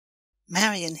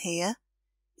Marion here.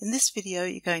 In this video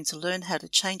you're going to learn how to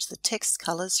change the text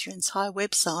colours for your entire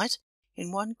website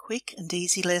in one quick and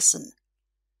easy lesson.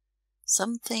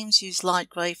 Some themes use light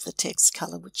grey for the text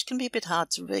colour, which can be a bit hard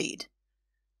to read.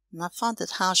 And I find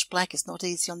that harsh black is not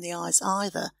easy on the eyes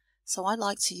either, so I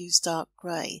like to use dark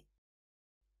grey.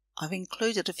 I've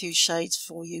included a few shades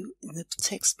for you in the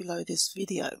text below this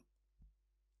video.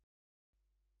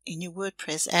 In your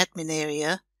WordPress admin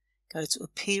area, go to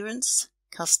Appearance,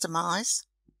 Customize,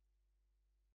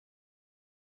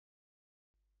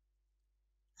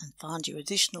 and find your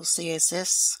additional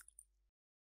CSS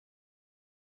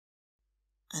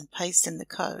and paste in the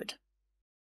code.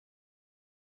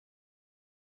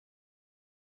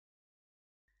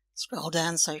 Scroll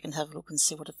down so you can have a look and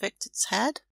see what effect it's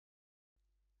had,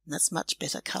 and that's much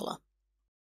better colour.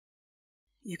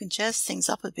 You can jazz things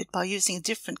up a bit by using a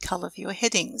different colour for your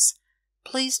headings.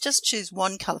 Please just choose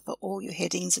one colour for all your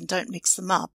headings and don't mix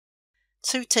them up.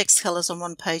 2 text colours on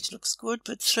one page looks good,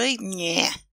 but 3,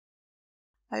 yeah.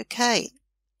 Okay,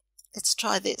 let's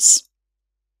try this.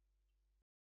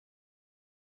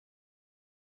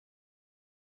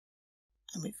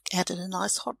 And we've added a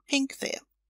nice hot pink there.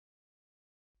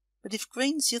 But if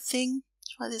green's your thing,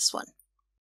 try this one.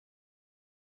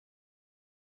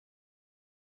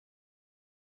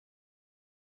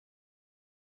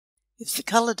 If the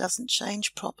colour doesn't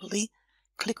change properly,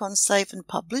 click on Save and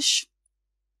Publish.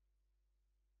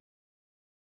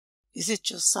 Visit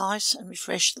your site and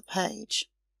refresh the page.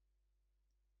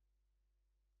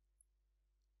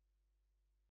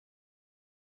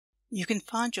 You can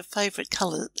find your favourite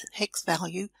colour hex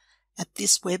value at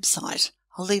this website.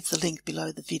 I'll leave the link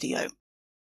below the video.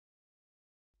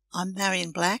 I'm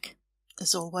Marion Black.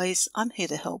 As always, I'm here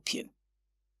to help you.